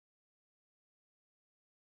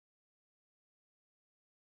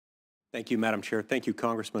Thank you, Madam Chair. Thank you,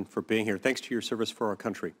 Congressman, for being here. Thanks to your service for our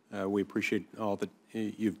country. We appreciate all that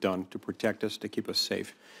you've done to protect us, to keep us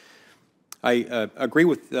safe. I agree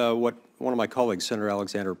with what one of my colleagues, Senator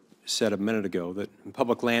Alexander, said a minute ago, that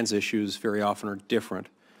public lands issues very often are different.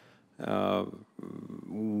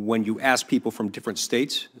 When you ask people from different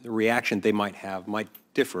states, the reaction they might have might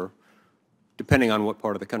differ depending on what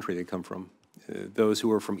part of the country they come from. Those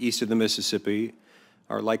who are from east of the Mississippi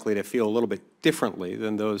are likely to feel a little bit differently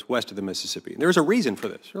than those west of the Mississippi. And there's a reason for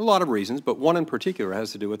this. There are a lot of reasons, but one in particular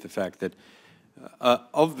has to do with the fact that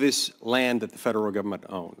of this land that the federal government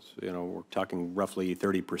owns, we're talking roughly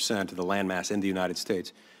 30% of the landmass in the United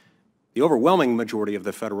States, the overwhelming majority of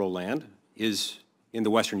the federal land is in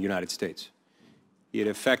the western United States. It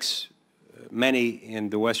affects many in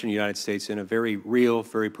the western United States in a very real,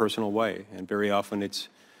 very personal way, and very often it's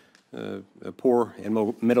poor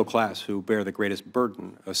and middle class who bear the greatest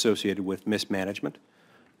burden associated with mismanagement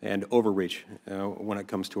and overreach when it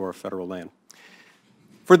comes to our federal land.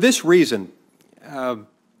 For this reason,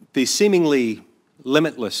 the seemingly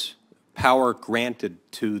limitless power granted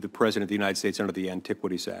to the President of the United States under the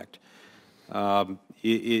Antiquities Act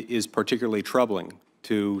is particularly troubling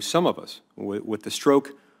to some of us. With the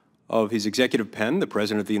stroke of his executive pen, the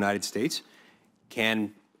President of the United States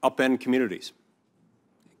can upend communities,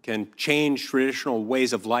 can change traditional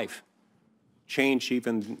ways of life, change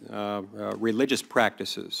even religious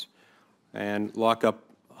practices, and lock up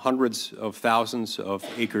hundreds of thousands of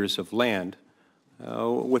acres of land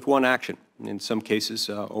with one action, in some cases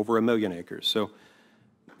over 1 million acres. So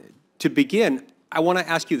to begin, I want to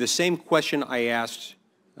ask you the same question I asked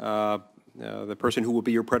the person who will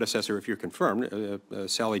be your predecessor if you're confirmed,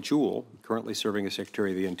 Sally Jewell, currently serving as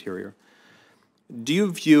Secretary of the Interior. Do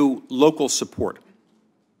you view local support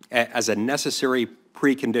as a necessary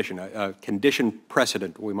precondition, a condition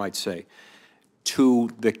precedent, we might say, to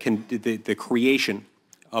the creation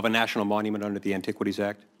of a national monument under the Antiquities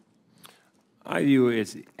Act? I view it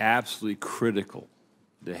as absolutely critical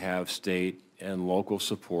to have state and local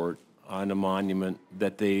support on a monument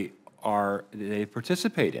that they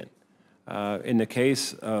participate in. In the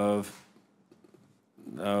case of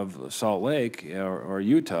Salt Lake or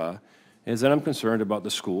Utah, is that I'm concerned about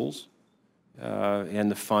the schools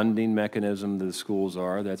and the funding mechanism that the schools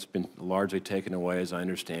are. That's been largely taken away, as I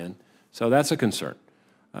understand. So that's a concern.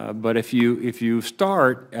 But if you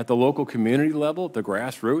start at the local community level, at the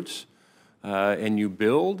grassroots, and you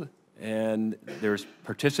build and there's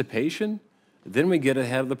participation, then we get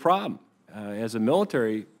ahead of the problem. As a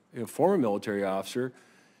former military officer,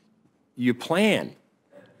 you plan,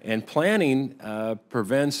 and planning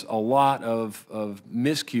prevents a lot of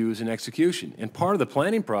miscues in execution. And part of the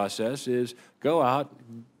planning process is go out,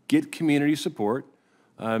 get community support,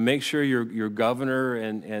 make sure your governor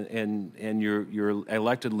and your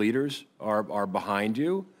elected leaders are behind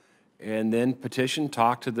you, and then petition,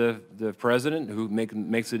 talk to the president who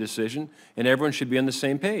makes the decision, and everyone should be on the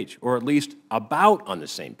same page, or at least about on the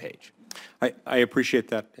same page. I appreciate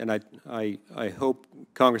that, and I hope,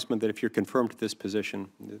 Congressman, that if you're confirmed to this position,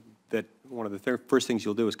 that one of the first things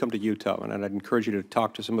you'll do is come to Utah, and I'd encourage you to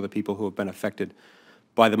talk to some of the people who have been affected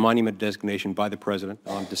by the monument designation by the President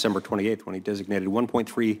on December 28th, when he designated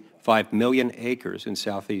 1.35 million acres in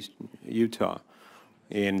southeast Utah,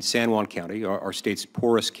 in San Juan County, our state's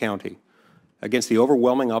poorest county, against the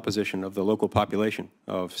overwhelming opposition of the local population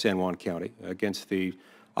of San Juan County, against the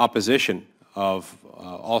opposition of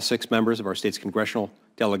all 6 members of our state's congressional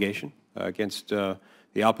delegation, against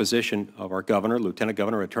the opposition of our governor, lieutenant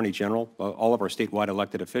governor, attorney general, all of our statewide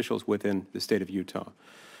elected officials within the state of Utah.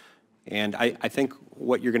 And I think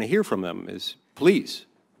what you're going to hear from them is, please,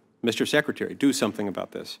 Mr. Secretary, do something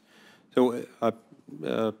about this. So,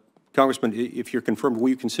 Congressman, if you're confirmed, will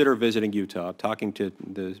you consider visiting Utah, talking to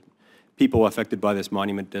the people affected by this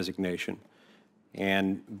monument designation,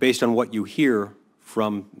 and based on what you hear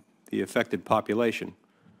from the affected population,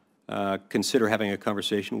 consider having a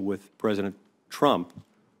conversation with President Trump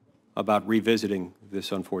about revisiting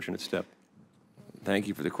this unfortunate step? Thank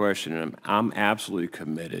you for the question. And I'm absolutely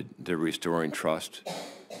committed to restoring trust.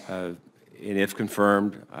 And if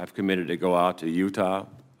confirmed, I've committed to go out to Utah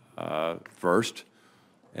first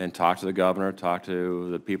and talk to the governor, talk to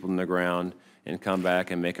the people on the ground, and come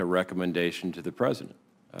back and make a recommendation to the president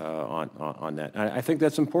on that. I think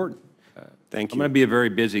that's important. Thank you. I'm going to be a very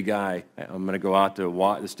busy guy. I'm going to go out to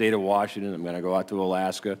the state of Washington. I'm going to go out to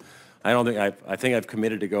Alaska. I think I've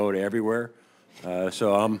committed to go to everywhere.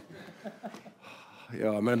 So I'm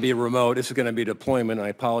going to be remote. This is going to be deployment. I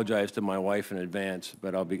apologize to my wife in advance,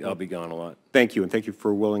 but I'll be gone a lot. Thank you, and thank you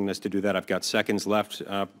for willingness to do that. I've got seconds left,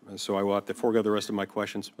 so I will have to forego the rest of my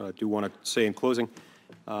questions. But I do want to say in closing,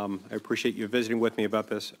 I appreciate you visiting with me about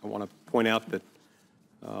this. I want to point out that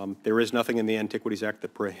there is nothing in the Antiquities Act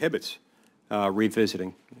that prohibits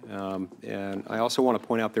revisiting. And I also want to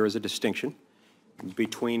point out there is a distinction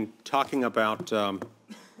between talking about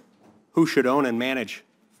who should own and manage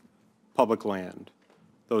public land,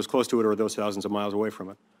 those close to it or those thousands of miles away from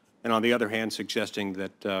it, and on the other hand, suggesting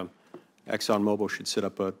that ExxonMobil should set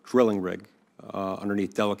up a drilling rig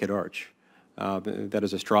underneath Delicate Arch. That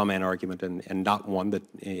is a straw man argument and not one that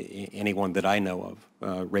anyone that I know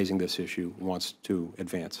of raising this issue wants to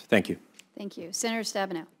advance. Thank you. Thank you. Senator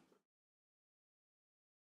Stabenow.